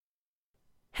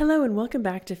Hello and welcome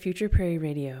back to Future Prairie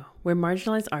Radio, where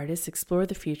marginalized artists explore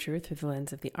the future through the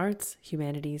lens of the arts,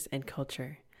 humanities, and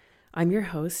culture. I'm your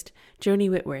host, Joni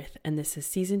Whitworth, and this is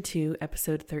Season 2,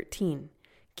 Episode 13,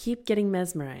 Keep Getting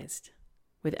Mesmerized,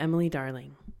 with Emily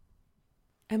Darling.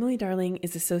 Emily Darling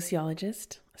is a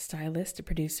sociologist, a stylist, a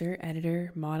producer,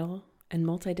 editor, model, and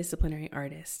multidisciplinary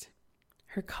artist.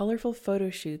 Her colorful photo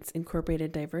shoots incorporate a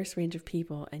diverse range of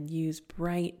people and use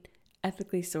bright,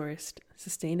 ethically sourced,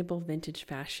 sustainable vintage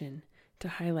fashion to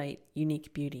highlight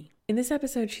unique beauty. In this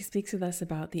episode, she speaks with us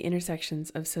about the intersections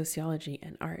of sociology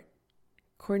and art,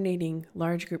 coordinating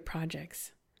large group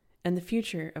projects, and the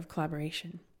future of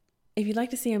collaboration. If you'd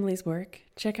like to see Emily's work,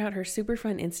 check out her super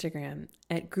fun Instagram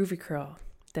at Groovy Curl.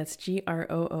 That's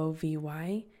GROOVYQURL.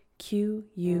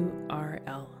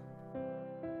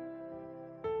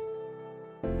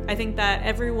 I think that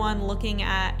everyone looking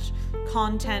at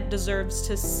content deserves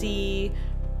to see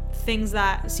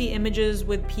images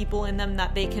with people in them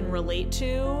that they can relate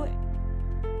to.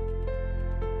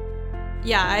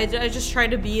 Yeah, I just try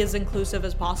to be as inclusive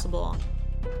as possible.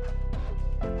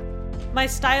 My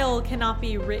style cannot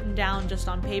be written down just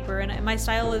on paper, and my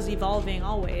style is evolving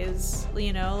always,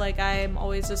 I'm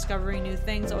always discovering new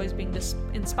things, always being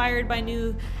inspired by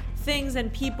new things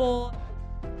and people.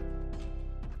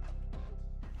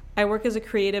 I work as a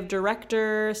creative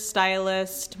director,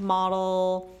 stylist,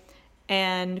 model,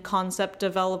 and concept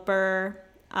developer.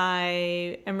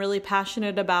 I am really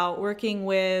passionate about working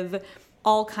with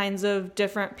all kinds of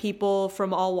different people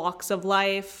from all walks of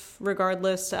life,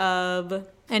 regardless of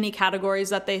any categories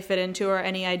that they fit into or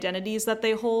any identities that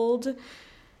they hold.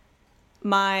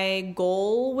 My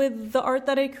goal with the art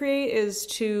that I create is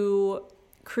to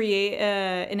create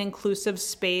an inclusive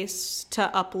space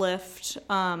to uplift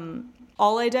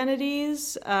all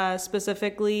identities,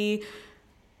 specifically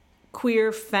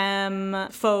queer, femme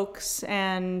folks,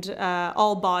 and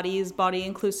all bodies. Body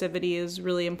inclusivity is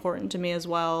really important to me as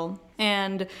well.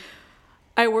 And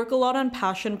I work a lot on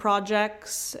passion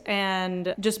projects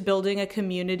and just building a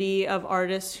community of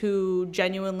artists who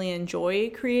genuinely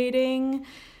enjoy creating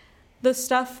the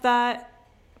stuff that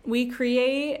we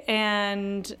create.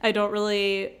 And I don't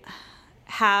really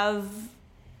have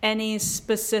any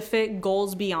specific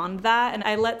goals beyond that, and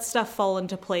I let stuff fall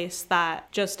into place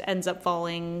that just ends up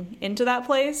falling into that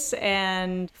place.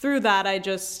 And through that,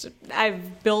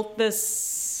 I've built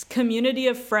this community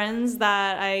of friends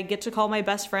that I get to call my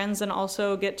best friends and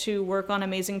also get to work on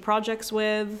amazing projects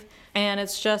with. And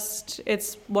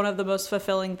it's one of the most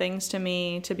fulfilling things to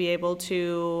me to be able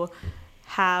to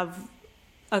have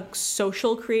a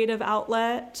social creative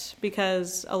outlet,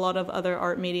 because a lot of other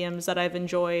art mediums that I've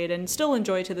enjoyed and still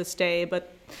enjoy to this day,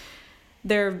 but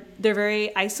they're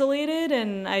very isolated,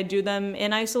 and I do them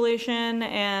in isolation.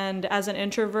 And as an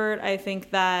introvert, I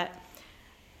think that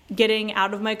getting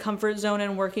out of my comfort zone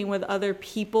and working with other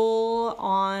people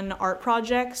on art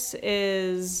projects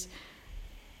is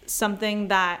something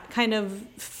that kind of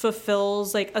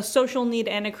fulfills like a social need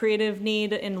and a creative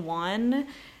need in one.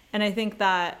 And I think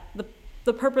that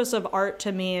the purpose of art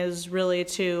to me is really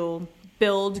to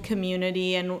build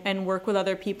community and work with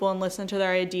other people and listen to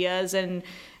their ideas and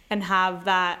have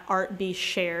that art be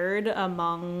shared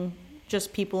among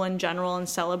just people in general and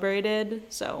celebrated.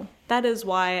 So that is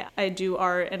why I do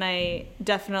art, and I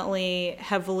definitely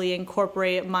heavily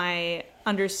incorporate my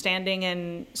understanding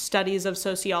and studies of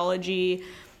sociology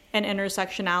and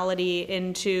intersectionality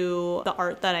into the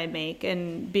art that I make,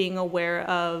 and being aware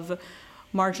of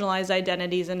marginalized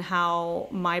identities and how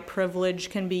my privilege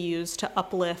can be used to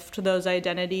uplift those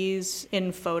identities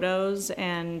in photos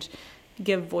and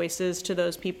give voices to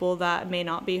those people that may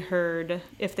not be heard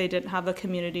if they didn't have a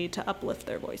community to uplift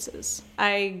their voices.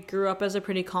 I grew up as a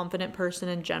pretty confident person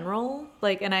in general,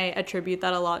 and I attribute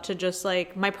that a lot to just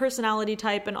my personality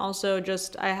type, and also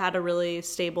just I had a really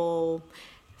stable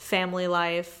family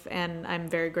life, and I'm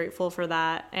very grateful for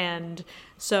that. And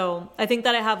so I think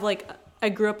that I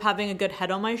grew up having a good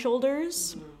head on my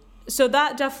shoulders. So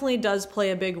that definitely does play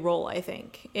a big role, I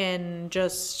think, in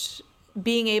just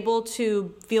being able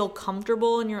to feel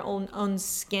comfortable in your own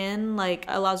skin,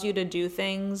 allows you to do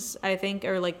things, I think,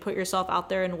 or put yourself out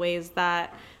there in ways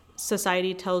that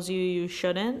society tells you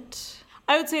shouldn't.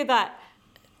 I would say that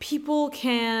people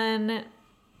can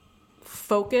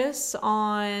focus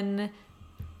on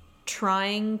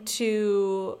trying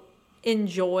to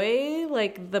enjoy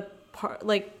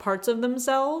parts of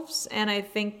themselves, and I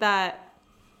think that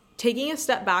taking a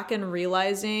step back and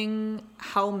realizing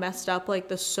how messed up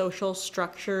the social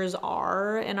structures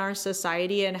are in our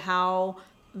society, and how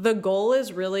the goal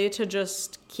is really to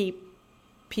just keep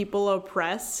people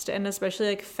oppressed, and especially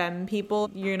like femme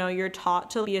people, you know, you're taught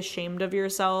to be ashamed of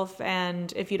yourself,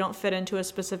 and if you don't fit into a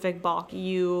specific box,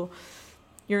 you're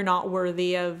not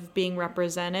worthy of being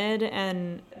represented.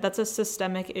 And that's a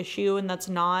systemic issue, and that's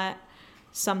not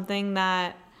something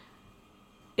that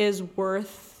is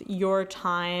worth your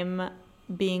time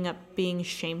being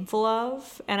shameful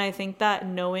of. And I think that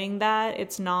knowing that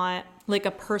it's not like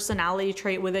a personality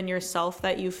trait within yourself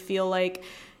that you feel like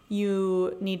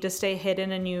you need to stay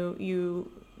hidden and you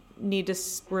need to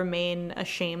remain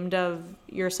ashamed of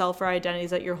yourself or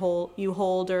identities that you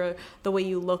hold or the way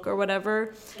you look or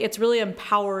whatever. It's really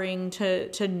empowering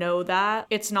to know that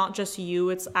it's not just you,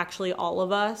 it's actually all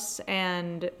of us.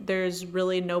 And there's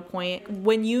really no point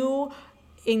when you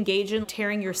engage in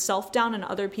tearing yourself down and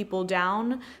other people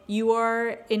down, you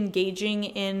are engaging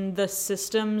in the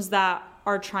systems that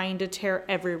are trying to tear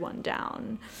everyone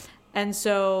down. And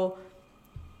so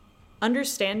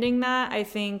understanding that, I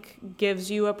think,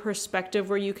 gives you a perspective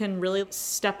where you can really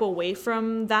step away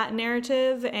from that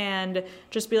narrative and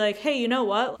just be like, hey, you know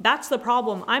what? That's the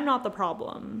problem. I'm not the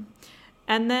problem.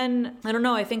 And then, I don't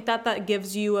know, I think that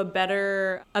gives you a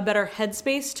better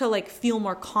headspace to like feel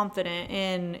more confident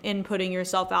in putting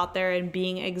yourself out there and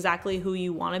being exactly who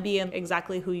you want to be and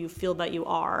exactly who you feel that you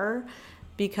are,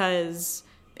 because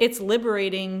it's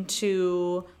liberating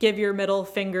to give your middle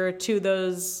finger to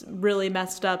those really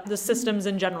messed up, the systems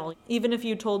in general. Even if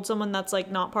you told someone that's like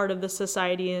not part of the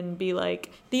society and be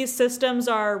like, these systems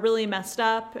are really messed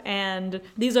up and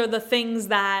these are the things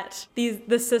that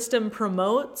the system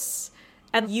promotes,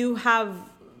 and you have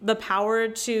the power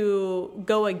to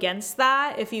go against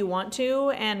that if you want to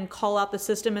and call out the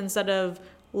system instead of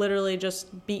literally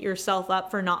just beat yourself up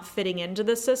for not fitting into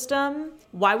the system.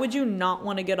 Why would you not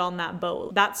want to get on that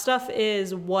boat? That stuff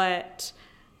is what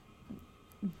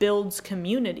builds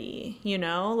community, you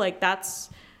know? Like that's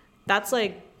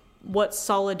like what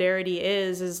solidarity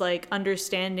is like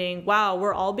understanding, wow,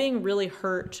 we're all being really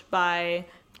hurt by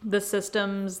the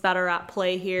systems that are at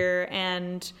play here,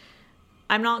 and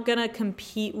I'm not going to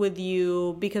compete with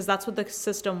you because that's what the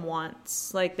system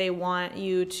wants. Like they want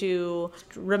you to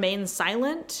remain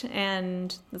silent,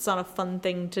 and it's not a fun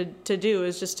thing to do,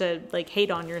 is just to like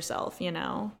hate on yourself, you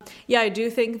know? Yeah, I do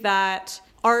think that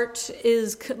art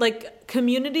is like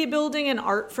community building and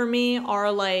art for me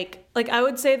are like I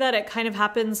would say that it kind of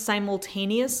happens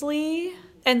simultaneously.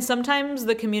 And sometimes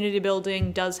the community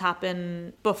building does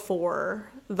happen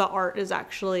before the art is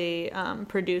actually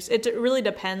produced. It really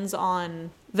depends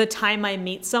on the time I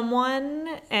meet someone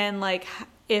and like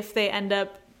if they end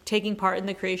up taking part in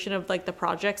the creation of like the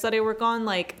projects that I work on.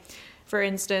 Like for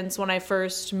instance, when I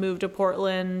first moved to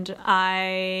Portland,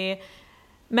 I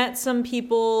met some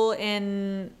people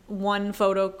in one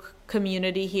photo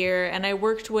community here, and I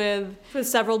worked with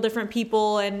several different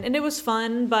people, and it was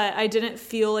fun, but I didn't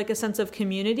feel like a sense of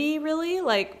community really.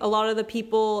 Like a lot of the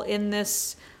people in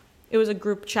this, it was a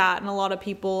group chat, and a lot of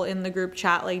people in the group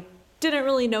chat like didn't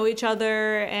really know each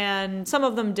other, and some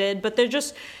of them did, but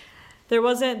there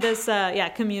wasn't this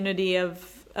community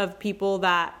of people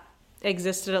that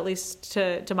existed, at least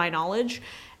to my knowledge.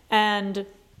 And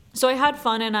so I had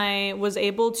fun, and I was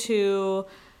able to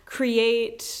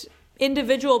create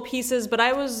individual pieces, but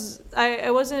I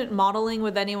wasn't modeling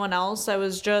with anyone else. I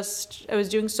was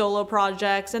doing solo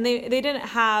projects, and they didn't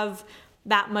have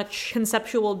that much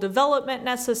conceptual development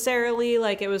necessarily.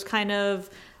 Like it was kind of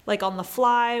like on the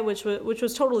fly, which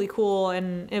was totally cool,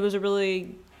 and it was a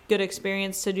really good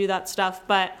experience to do that stuff.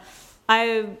 But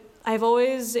I've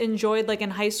always enjoyed, like in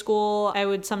high school, I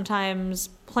would sometimes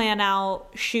plan out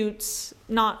shoots,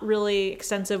 not really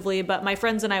extensively, but my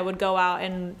friends and I would go out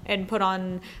and put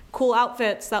on cool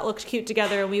outfits that looked cute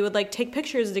together, and we would like take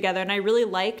pictures together. And I really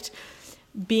liked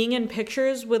being in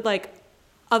pictures with like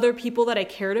other people that I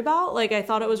cared about. Like I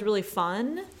thought it was really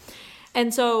fun.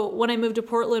 And so when I moved to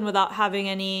Portland without having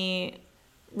any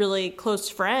really close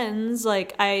friends,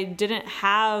 like I didn't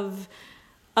have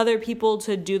other people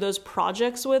to do those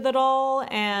projects with at all.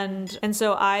 And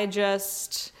so I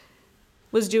just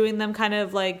was doing them kind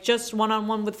of like just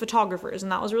one-on-one with photographers,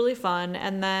 and that was really fun.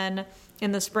 And then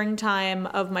in the springtime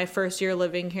of my first year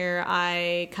living here,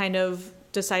 I kind of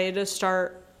decided to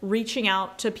start reaching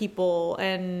out to people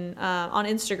and on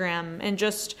Instagram, and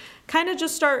just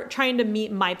start trying to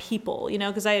meet my people, you know,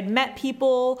 because I had met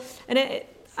people, and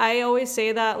I always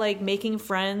say that like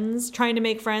trying to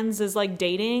make friends is like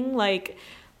dating. Like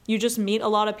you just meet a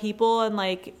lot of people, and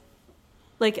like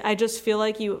I just feel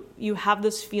like you have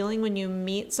this feeling when you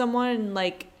meet someone, and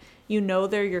like you know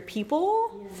they're your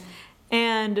people. Yeah.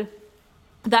 And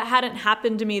that hadn't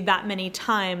happened to me that many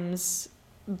times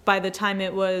by the time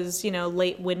it was,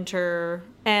 late winter.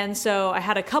 And so I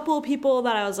had a couple of people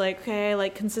that I was like, okay,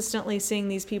 like consistently seeing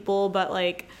these people, but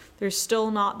like there's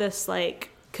still not this like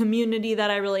community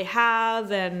that I really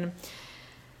have. And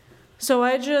so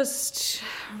I just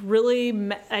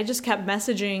kept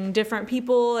messaging different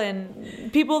people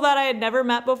and people that I had never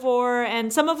met before.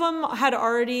 And some of them had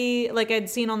already, like I'd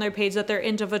seen on their page that they're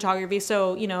into photography.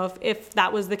 So, if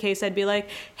that was the case, I'd be like,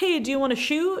 hey, do you want to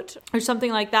shoot? Or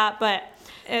something like that. But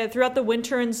throughout the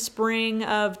winter and spring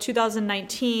of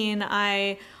 2019,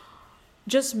 I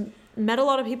just met a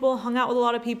lot of people, hung out with a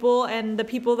lot of people, and the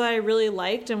people that I really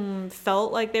liked and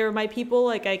felt like they were my people,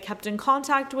 like I kept in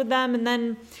contact with them. And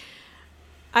then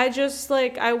I just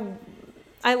like,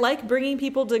 I like bringing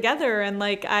people together, and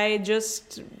like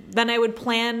then I would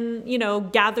plan,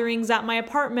 gatherings at my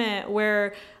apartment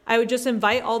where I would just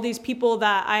invite all these people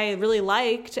that I really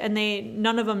liked, and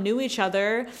none of them knew each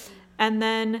other. And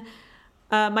then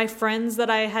my friends that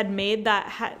I had made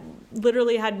that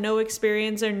literally had no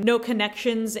experience or no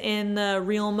connections in the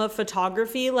realm of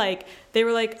photography, like they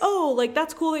were like, oh, like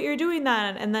that's cool that you're doing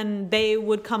that. And then they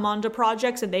would come onto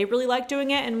projects and they really liked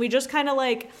doing it. And we just kind of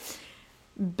like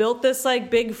built this like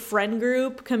big friend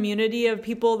group community of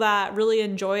people that really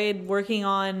enjoyed working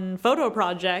on photo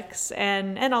projects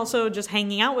and also just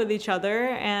hanging out with each other.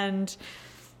 And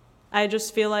I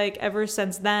just feel like ever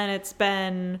since then it's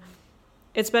been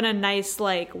a nice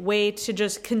like way to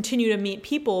just continue to meet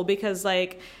people, because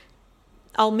like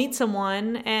I'll meet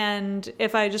someone and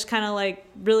if I just kind of like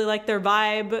really like their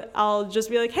vibe, I'll just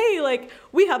be like, hey, like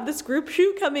we have this group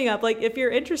shoot coming up, like if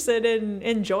you're interested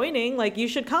in joining, like you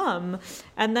should come.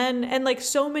 And like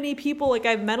so many people, like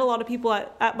I've met a lot of people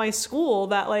at my school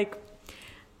that like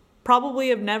probably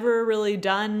have never really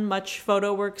done much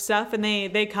photo work stuff, and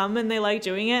they come and they like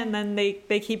doing it, and then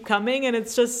they keep coming, and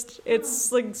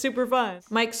it's like super fun.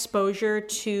 My exposure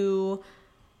to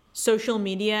social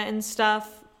media and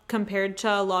stuff compared to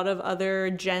a lot of other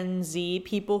Gen Z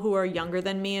people who are younger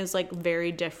than me is like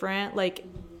very different. Like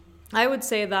I would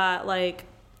say that like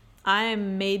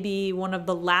I'm maybe one of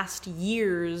the last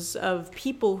years of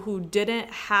people who didn't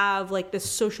have like this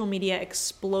social media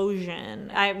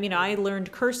explosion. I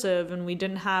learned cursive and we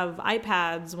didn't have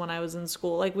iPads when I was in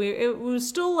school. Like it was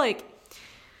still like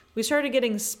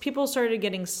people started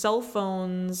getting cell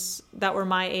phones that were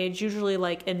my age, usually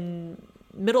like in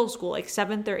middle school, like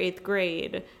 7th or 8th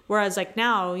grade. Whereas like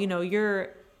now, you're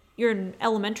in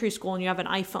elementary school and you have an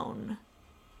iPhone.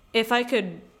 If I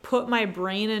could put my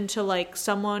brain into like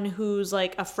someone who's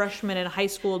like a freshman in high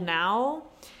school now,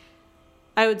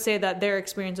 I would say that their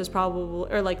experience is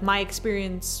probably, or like my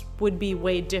experience would be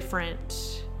way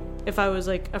different if I was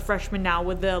like a freshman now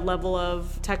with the level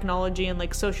of technology and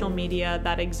like social media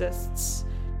that exists.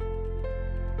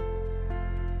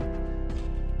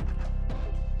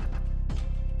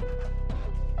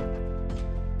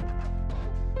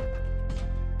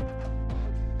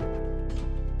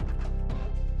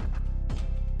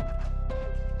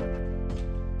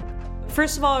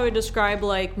 First of all, I would describe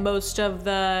like most of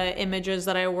the images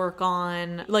that I work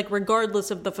on, like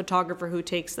regardless of the photographer who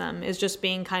takes them, is just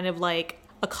being kind of like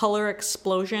a color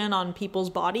explosion on people's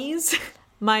bodies.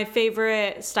 My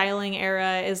favorite styling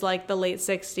era is like the late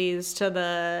 60s to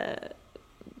the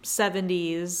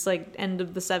 70s, like end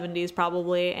of the 70s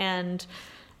probably, and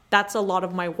that's a lot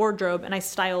of my wardrobe, and I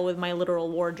style with my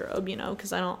literal wardrobe,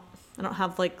 because I don't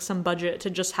have like some budget to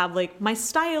just have like my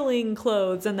styling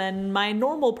clothes and then my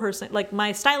normal person, like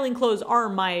my styling clothes are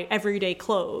my everyday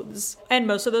clothes, and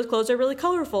most of those clothes are really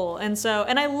colorful. And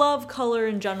I love color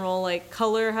in general. Like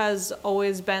color has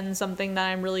always been something that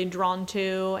I'm really drawn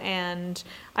to, and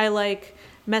I like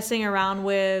messing around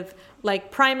with like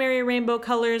primary rainbow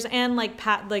colors and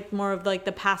like more of like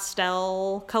the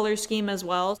pastel color scheme as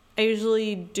well. I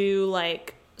usually do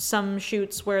like some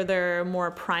shoots where they're more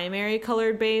primary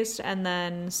colored based, and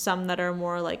then some that are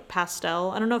more like pastel.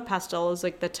 I don't know if pastel is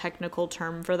like the technical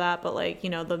term for that, but like,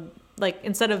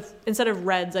 instead of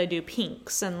reds, I do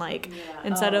pinks, and like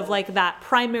instead of like that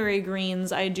primary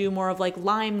greens, I do more of like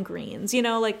lime greens,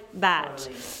 like that.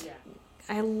 Totally. Yeah.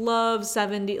 I love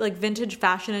like vintage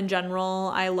fashion in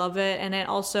general. I love it, and it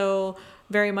also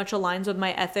very much aligns with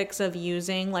my ethics of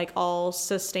using like all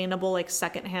sustainable like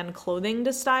secondhand clothing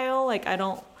to style. Like I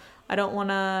don't want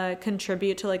to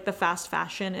contribute to like the fast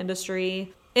fashion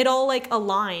industry. It all like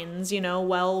aligns,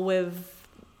 well with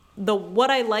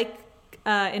what I like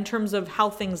in terms of how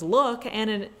things look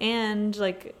and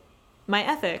like my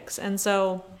ethics. And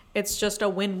so it's just a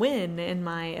win-win in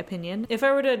my opinion. If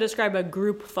I were to describe a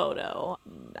group photo,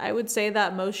 I would say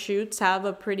that most shoots have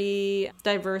a pretty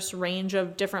diverse range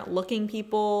of different looking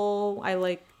people. I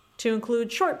like to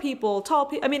include short people, tall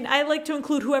people. I mean, I like to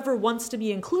include whoever wants to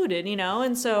be included, you know?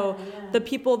 And so the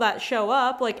people that show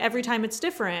up, like every time it's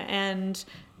different.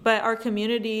 But our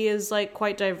community is like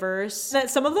quite diverse.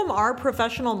 That some of them are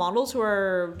professional models who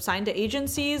are signed to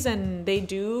agencies, and they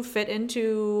do fit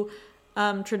into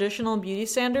traditional beauty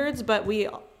standards. But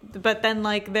then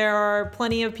like there are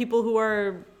plenty of people who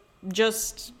are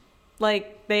just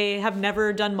like they have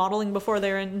never done modeling before.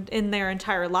 They're in their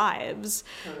entire lives.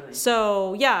 Totally.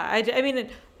 So yeah, I mean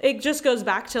it just goes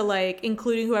back to like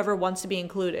including whoever wants to be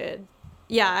included.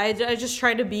 Yeah, I just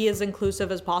try to be as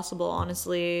inclusive as possible,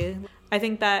 honestly. I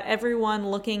think that everyone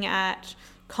looking at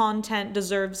content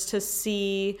deserves to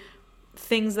see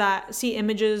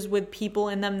images with people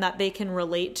in them that they can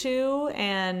relate to,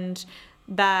 and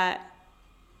that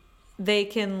they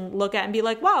can look at and be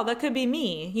like, wow, that could be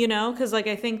me, you know? Because like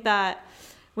I think that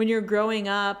when you're growing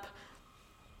up,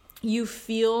 you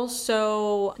feel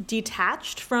so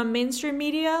detached from mainstream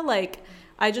media. Like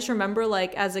I just remember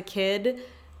like as a kid,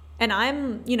 and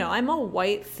I'm a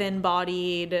white,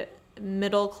 thin-bodied,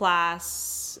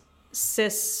 middle-class,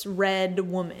 cis red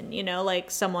woman, you know,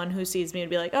 like someone who sees me would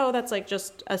be like, oh, that's like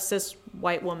just a cis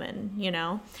white woman, you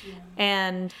know?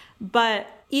 Yeah. But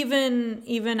even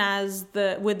as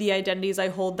with the identities I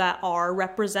hold that are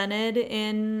represented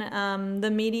in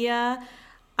the media,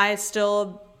 I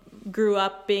still grew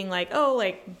up being like, oh,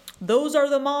 like those are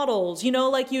the models, you know,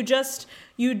 like you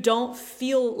don't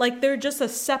feel like they're just a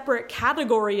separate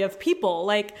category of people.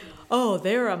 Like, oh,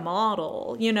 they're a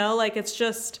model, you know, like it's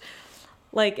just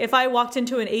like if I walked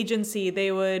into an agency,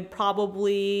 they would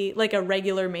probably, like a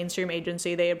regular mainstream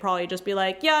agency, they would probably just be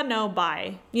like, yeah, no,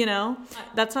 bye, you know?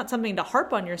 That's not something to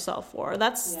harp on yourself for.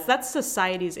 That's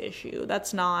society's issue.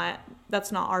 That's not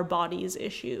our body's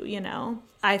issue, you know?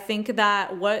 I think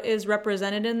that what is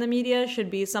represented in the media should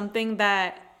be something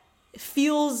that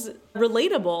feels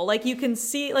relatable. Like you can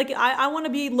see, like I want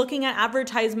to be looking at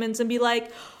advertisements and be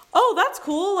like, oh, that's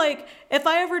cool. Like if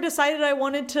I ever decided I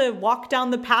wanted to walk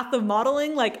down the path of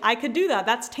modeling, like I could do that.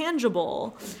 That's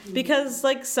tangible. Because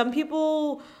like some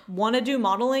people want to do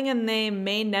modeling and they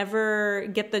may never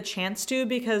get the chance to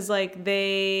because like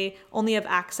they only have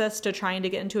access to trying to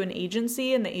get into an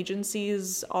agency, and the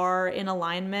agencies are in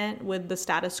alignment with the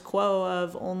status quo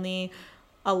of only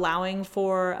allowing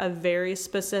for a very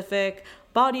specific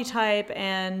body type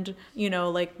and, you know,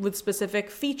 like with specific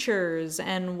features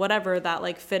and whatever that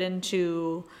like fit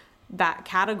into that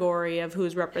category of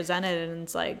who's represented. And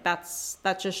it's like,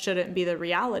 that just shouldn't be the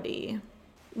reality.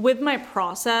 With my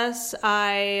process,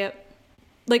 I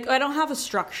don't have a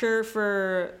structure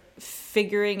for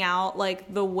figuring out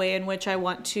like the way in which I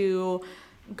want to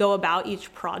go about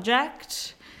each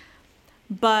project,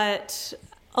 but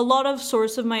a lot of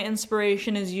source of my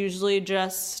inspiration is usually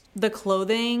just the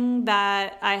clothing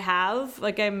that I have.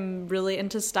 Like I'm really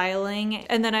into styling.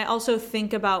 And then I also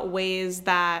think about ways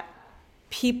that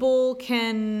people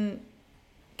can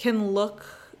look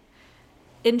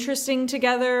interesting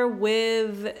together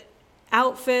with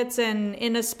outfits and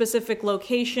in a specific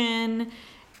location.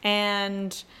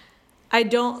 And I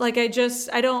don't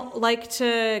like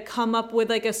to come up with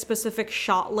like a specific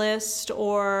shot list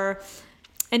or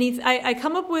I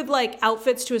come up with like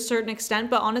outfits to a certain extent,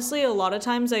 but honestly, a lot of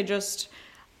times I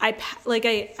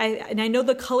know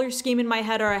the color scheme in my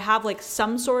head, or I have like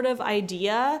some sort of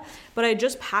idea, but I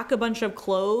just pack a bunch of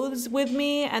clothes with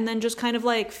me and then just kind of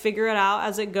like figure it out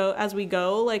as we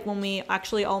go. Like when we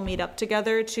actually all meet up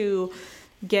together to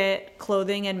get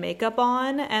clothing and makeup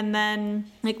on, and then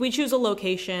like we choose a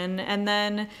location and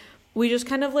then we just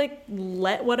kind of like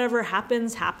let whatever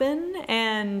happens happen.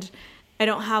 And I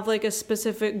don't have like a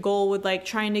specific goal with like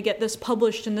trying to get this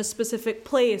published in this specific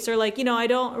place, or like, you know, I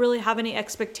don't really have any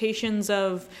expectations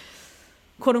of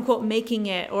quote unquote making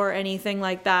it or anything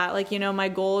like that. Like, you know, my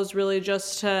goal is really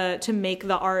just to make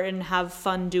the art and have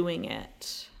fun doing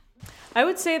it. I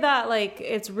would say that like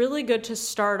it's really good to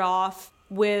start off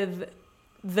with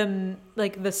the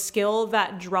skill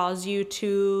that draws you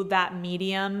to that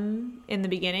medium in the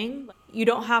beginning. You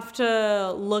don't have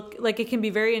to look like, it can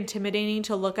be very intimidating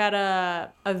to look at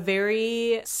a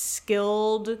very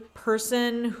skilled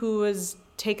person who has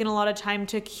taken a lot of time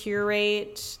to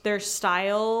curate their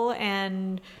style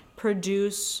and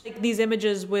produce these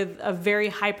images with a very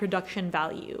high production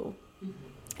value. Mm-hmm.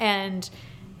 And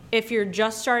if you're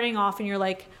just starting off and you're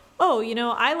like, oh, you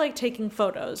know, I like taking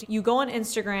photos. You go on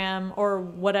Instagram or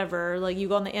whatever, like you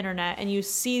go on the internet and you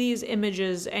see these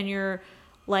images and you're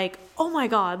like, oh my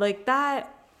God, like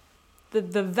that,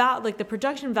 the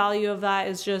production value of that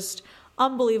is just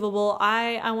unbelievable.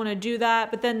 I want to do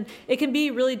that. But then it can be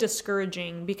really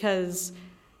discouraging because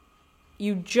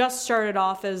you just started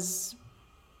off as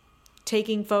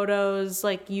taking photos,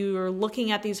 like you're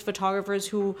looking at these photographers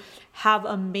who have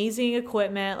amazing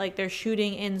equipment, like they're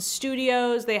shooting in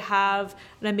studios, they have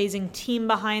an amazing team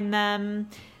behind them,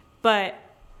 but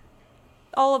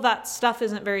all of that stuff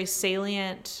isn't very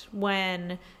salient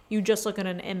when you just look at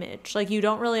an image. Like you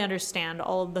don't really understand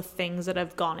all of the things that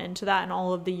have gone into that and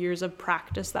all of the years of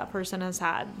practice that person has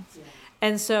had. Yeah.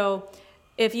 And so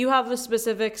if you have a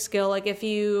specific skill, like if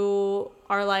you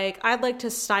are like, I'd like to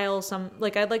style some,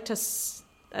 like I'd like to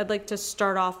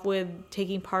start off with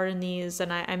taking part in these,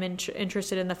 and I'm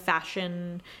interested in the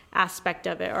fashion aspect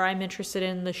of it, or I'm interested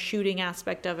in the shooting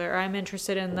aspect of it, or I'm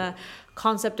interested in the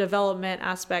concept development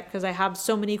aspect because I have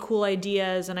so many cool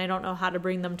ideas and I don't know how to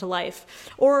bring them to life.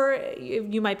 Or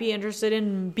you might be interested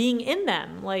in being in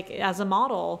them, like as a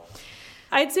model.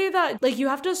 I'd say that like you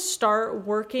have to start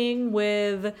working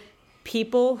with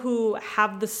people who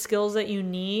have the skills that you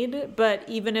need, but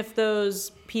even if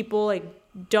those people like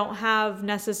don't have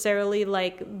necessarily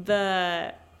like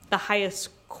the highest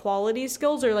quality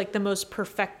skills or like the most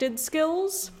perfected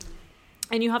skills,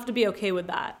 and you have to be okay with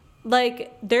that.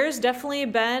 Like there's definitely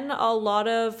been a lot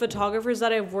of photographers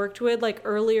that I've worked with like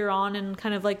earlier on in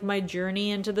kind of like my journey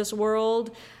into this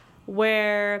world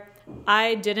where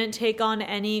I didn't take on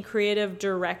any creative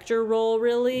director role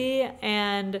really,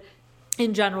 and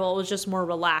in general, it was just more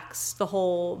relaxed, the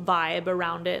whole vibe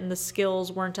around it, and the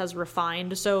skills weren't as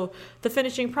refined. So the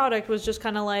finishing product was just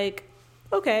kind of like,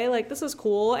 okay, like this is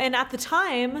cool. And at the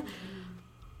time,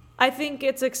 I think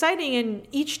it's exciting. And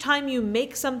each time you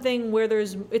make something where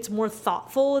it's more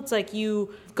thoughtful, it's like you've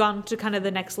gone to kind of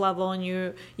the next level, and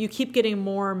you keep getting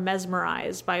more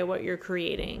mesmerized by what you're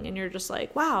creating. And you're just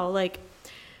like, wow, like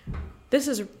this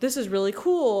is really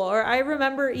cool. Or I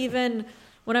remember even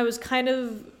when I was kind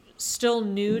of still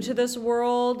new to this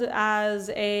world as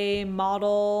a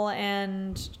model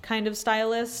and kind of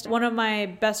stylist. One of my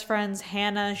best friends,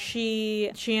 Hannah, she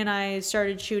and I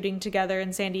started shooting together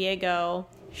in San Diego.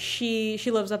 She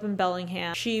lives up in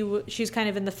Bellingham. She's kind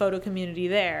of in the photo community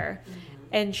there. Mm-hmm.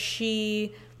 And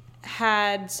she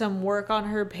had some work on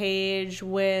her page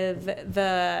with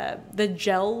the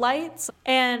gel lights.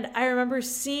 And I remember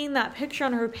seeing that picture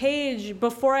on her page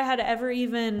before I had ever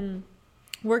even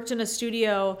worked in a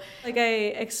studio. Like I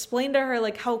explained to her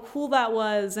like how cool that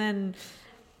was, and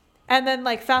then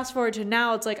like fast forward to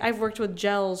now, it's like I've worked with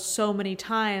gels so many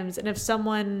times, and if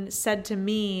someone said to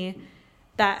me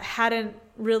that hadn't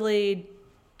really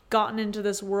gotten into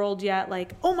this world yet,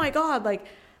 like, oh my god, like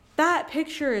that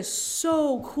picture is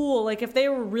so cool, like if they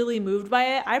were really moved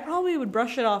by it, I probably would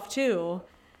brush it off too.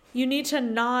 You need to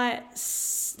not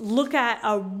look at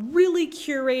a really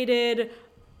curated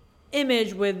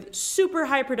image with super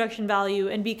high production value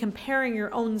and be comparing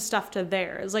your own stuff to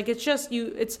theirs. Like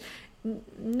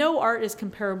no art is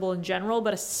comparable in general,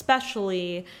 but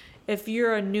especially if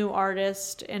you're a new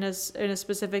artist in a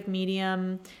specific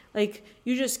medium, like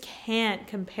you just can't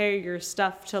compare your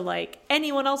stuff to like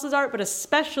anyone else's art, but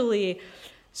especially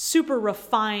super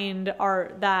refined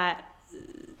art that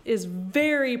is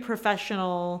very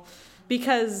professional,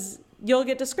 because you'll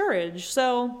get discouraged.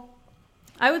 So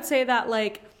I would say that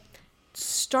like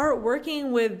start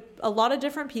working with a lot of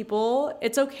different people.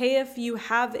 It's okay if you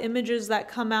have images that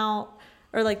come out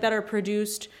or like that are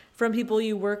produced from people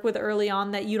you work with early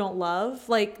on that you don't love.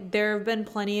 Like there have been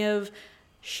plenty of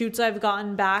shoots I've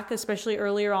gotten back, especially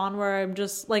earlier on, where I'm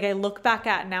just like, I look back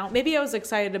at now, maybe I was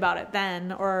excited about it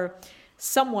then or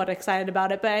somewhat excited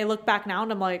about it, but I look back now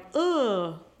and I'm like,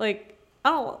 ugh, like I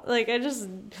don't like, I just,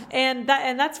 and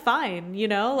that's fine, you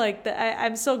know, like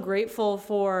I'm so grateful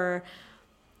for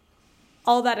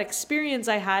all that experience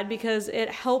I had, because it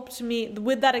helped me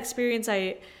with that experience.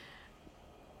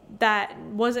 That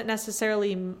wasn't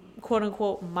necessarily quote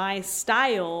unquote my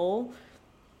style.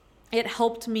 It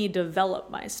helped me develop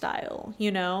my style,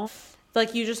 you know?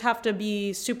 Like you just have to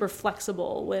be super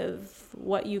flexible with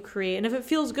what you create. And if it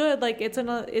feels good, like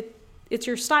it's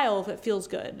your style if it feels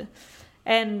good.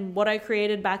 And what I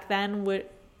created back then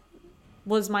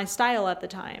was my style at the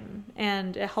time.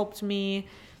 And it helped me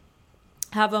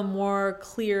have a more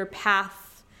clear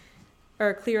path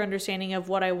or a clear understanding of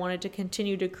what I wanted to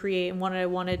continue to create and what I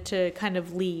wanted to kind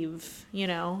of leave, you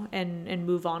know, and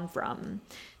move on from.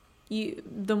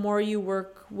 The more you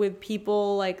work with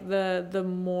people, like the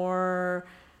more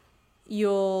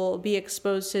you'll be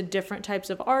exposed to different types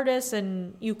of artists,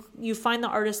 and you find the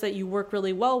artists that you work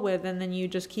really well with, and then you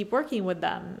just keep working with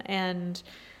them. And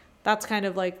that's kind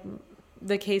of like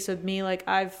the case with me. Like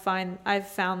I've found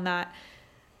that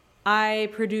I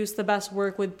produce the best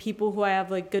work with people who I have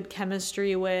like good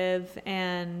chemistry with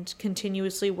and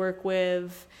continuously work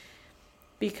with.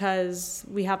 because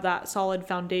we have that solid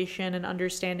foundation and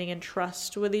understanding and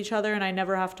trust with each other. And I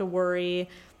never have to worry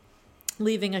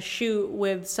leaving a shoot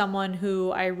with someone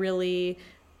who I really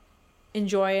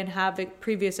enjoy and have a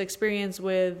previous experience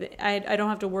with. I don't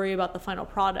have to worry about the final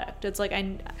product. It's like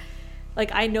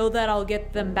I know that I'll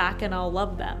get them back and I'll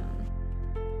love them.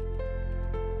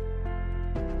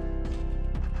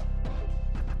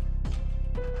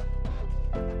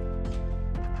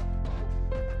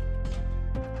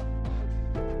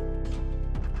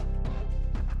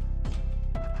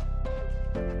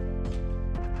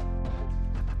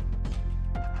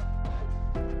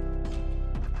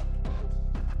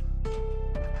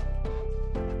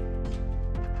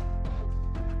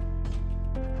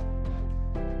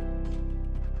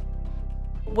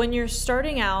 When you're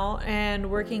starting out and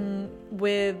working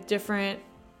with different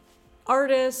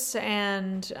artists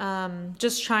and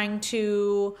just trying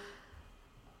to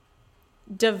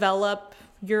develop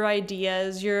your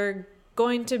ideas, you're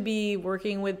going to be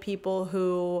working with people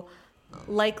who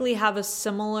likely have a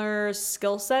similar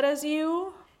skill set as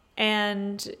you,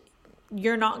 and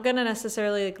you're not going to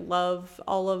necessarily like love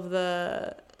all of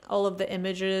the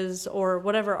images or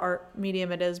whatever art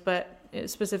medium it is, but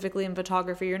specifically in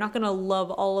photography, you're not going to love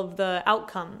all of the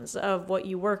outcomes of what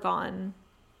you work on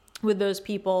with those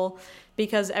people,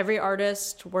 because every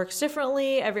artist works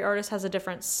differently. Every artist has a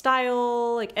different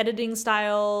style, like editing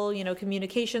style,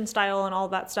 communication style and all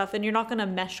that stuff. And you're not going to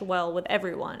mesh well with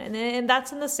everyone. And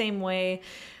that's in the same way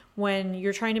when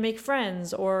you're trying to make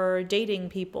friends or dating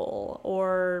people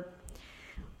or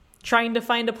trying to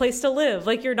find a place to live.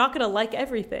 Like, you're not going to like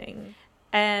everything.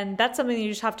 And that's something you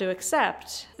just have to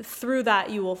accept. Through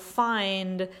that, you will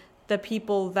find the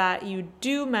people that you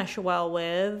do mesh well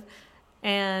with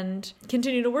and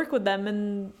continue to work with them.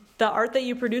 And the art that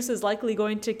you produce is likely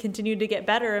going to continue to get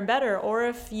better and better. Or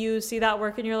if you see that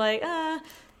work and you're like, it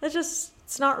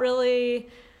doesn't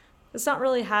really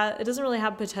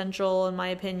have potential, in my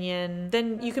opinion,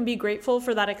 then you can be grateful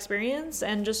for that experience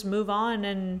and just move on,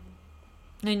 and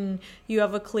you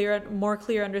have a more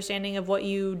clear understanding of what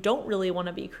you don't really want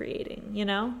to be creating,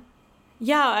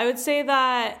 Yeah, I would say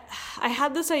that I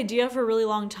had this idea for a really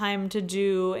long time to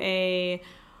do a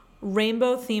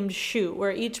rainbow themed shoot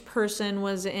where each person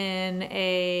was in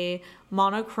a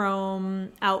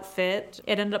monochrome outfit.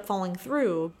 It ended up falling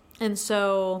through. And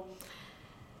so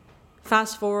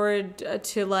fast forward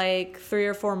to like 3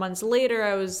 or 4 months later,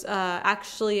 I was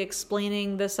actually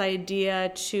explaining this idea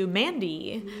to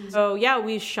Mandy. Mm-hmm. So yeah,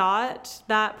 we shot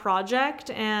that project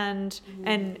and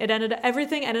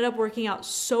everything ended up working out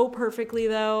so perfectly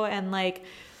though. And like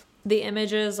the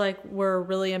images were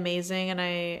really amazing.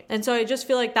 And so I just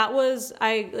feel like that was,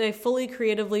 I fully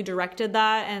creatively directed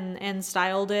that and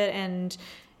styled it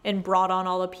and brought on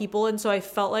all the people. And so I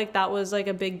felt like that was like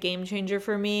a big game changer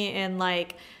for me, and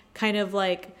like kind of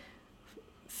like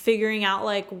figuring out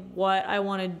like what I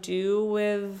want to do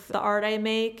with the art I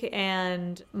make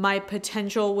and my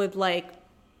potential with like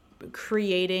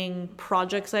creating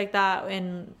projects like that.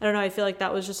 And I don't know, I feel like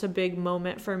that was just a big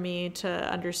moment for me to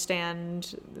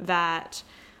understand that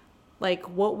like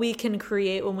what we can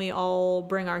create when we all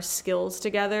bring our skills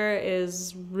together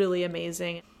is really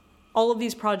amazing. All of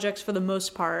these projects, for the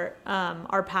most part,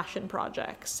 are passion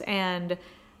projects, and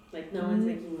like no one's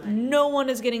making money. No one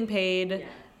is getting paid.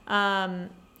 Yeah.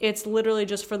 It's literally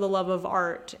just for the love of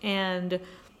art. And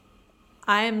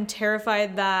I am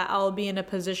terrified that I'll be in a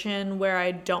position where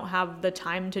I don't have the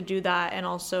time to do that and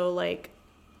also like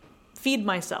feed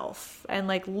myself and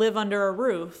like live under a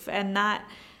roof. And that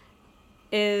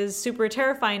is super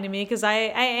terrifying to me, because I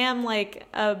am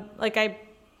I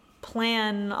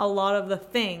plan a lot of the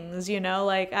things,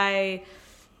 like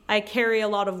I carry a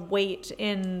lot of weight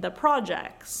in the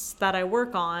projects that I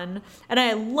work on, and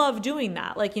I love doing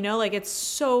that. It's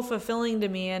so fulfilling to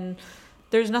me, and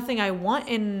there's nothing I want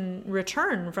in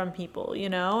return from people,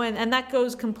 and that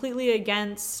goes completely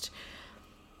against,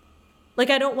 like,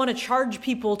 I don't want to charge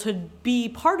people to be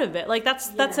part of it. Like that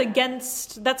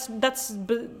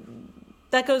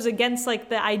goes against like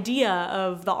the idea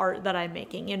of the art that I'm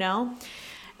making,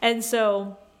 And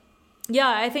so, yeah,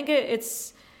 I think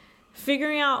it's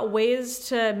figuring out ways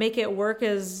to make it work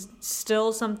is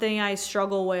still something I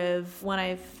struggle with when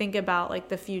I think about like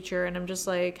the future. And I'm just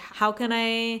like, how can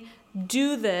I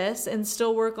do this and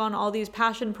still work on all these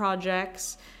passion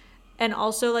projects, and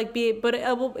also like be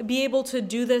able to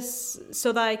do this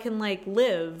so that I can like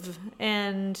live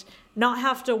and not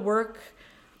have to work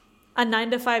a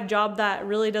 9-to-5 job that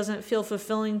really doesn't feel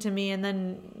fulfilling to me,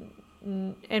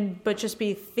 but just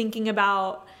be thinking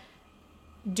about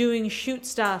doing shoot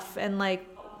stuff and like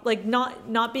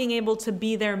not being able to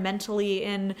be there mentally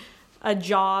in a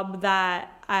job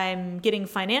that I'm getting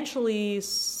financially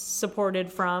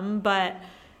supported from, but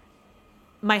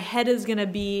my head is going to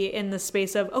be in the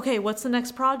space of, okay, what's the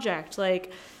next project?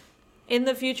 Like in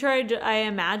the future, I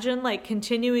imagine like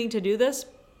continuing to do this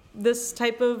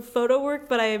type of photo work,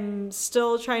 but I'm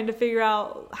still trying to figure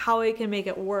out how I can make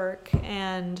it work.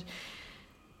 And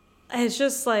it's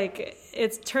just like,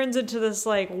 it turns into this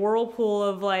like whirlpool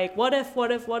of like, what if?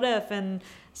 And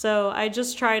so I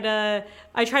try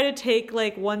to take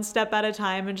like one step at a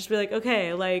time and just be like,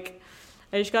 okay, like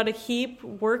I just got to keep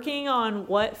working on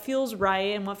what feels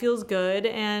right and what feels good.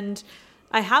 And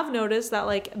I have noticed that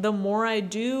like the more I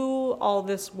do all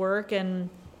this work and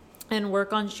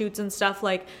work on shoots and stuff,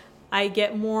 like I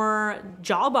get more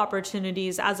job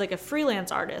opportunities as like a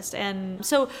freelance artist. And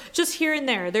so just here and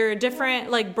there are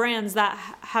different like brands that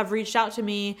have reached out to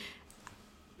me,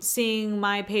 seeing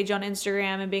my page on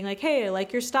Instagram and being like, hey, I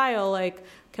like your style, like,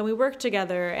 can we work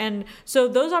together? And so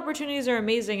those opportunities are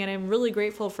amazing and I'm really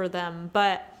grateful for them.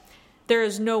 But there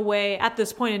is no way at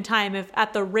this point in time, if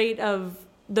at the rate of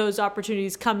those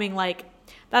opportunities coming, like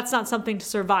that's not something to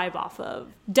survive off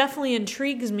of. Definitely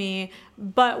intrigues me,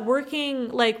 but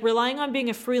relying on being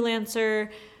a freelancer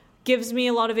gives me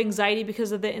a lot of anxiety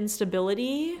because of the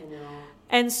instability.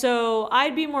 And so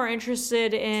I'd be more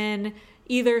interested in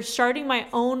either starting my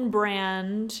own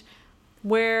brand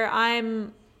where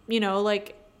I'm,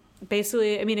 like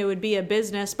basically, I mean, it would be a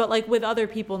business, but like with other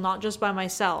people, not just by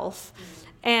myself,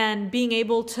 and being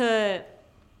able to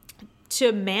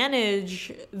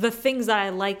manage the things that I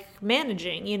like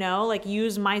managing, like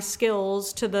use my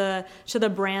skills to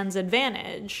the brand's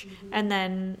advantage. And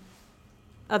then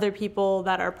other people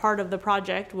that are part of the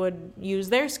project would use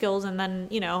their skills and then,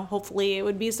 hopefully it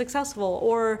would be successful.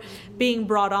 Or being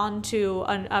brought on to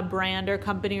a brand or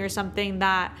company or something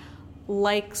that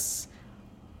likes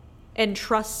and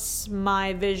trusts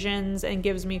my visions and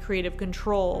gives me creative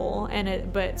control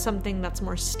but something that's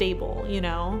more stable,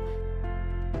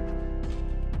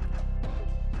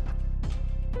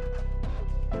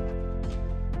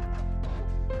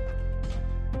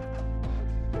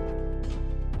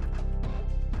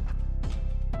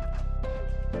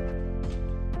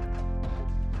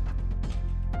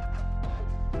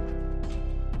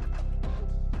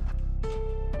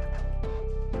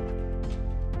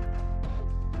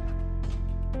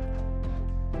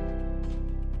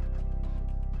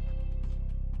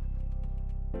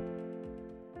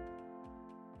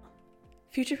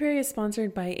 Future Prairie is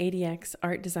sponsored by ADX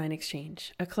Art Design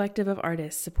Exchange, a collective of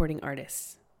artists supporting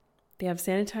artists. They have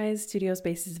sanitized studio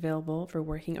spaces available for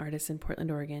working artists in Portland,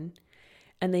 Oregon,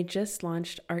 and they just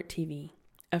launched Art TV,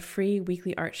 a free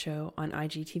weekly art show on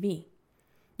IGTV.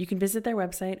 You can visit their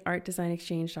website,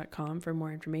 artdesignexchange.com, for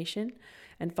more information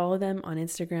and follow them on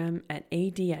Instagram at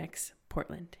ADX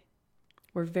Portland.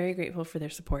 We're very grateful for their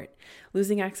support.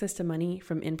 Losing access to money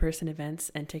from in-person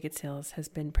events and ticket sales has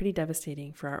been pretty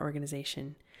devastating for our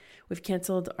organization. We've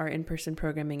canceled our in-person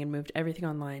programming and moved everything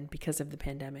online because of the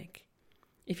pandemic.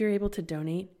 If you're able to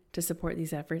donate to support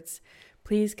these efforts,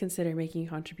 please consider making a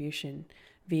contribution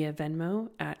via Venmo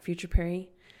at Future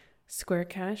Prairie, Square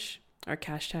Cash, our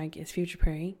cash tag is Future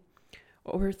Prairie,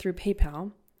 or through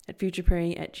PayPal at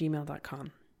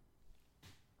futureprairie@gmail.com.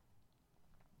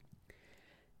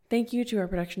 Thank you to our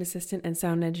production assistant and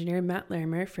sound engineer, Matt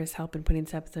Larimer, for his help in putting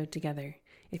this episode together.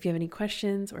 If you have any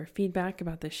questions or feedback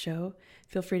about this show,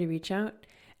 feel free to reach out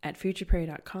at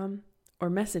futureprairie.com or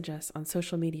message us on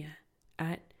social media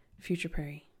at Future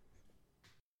Prairie.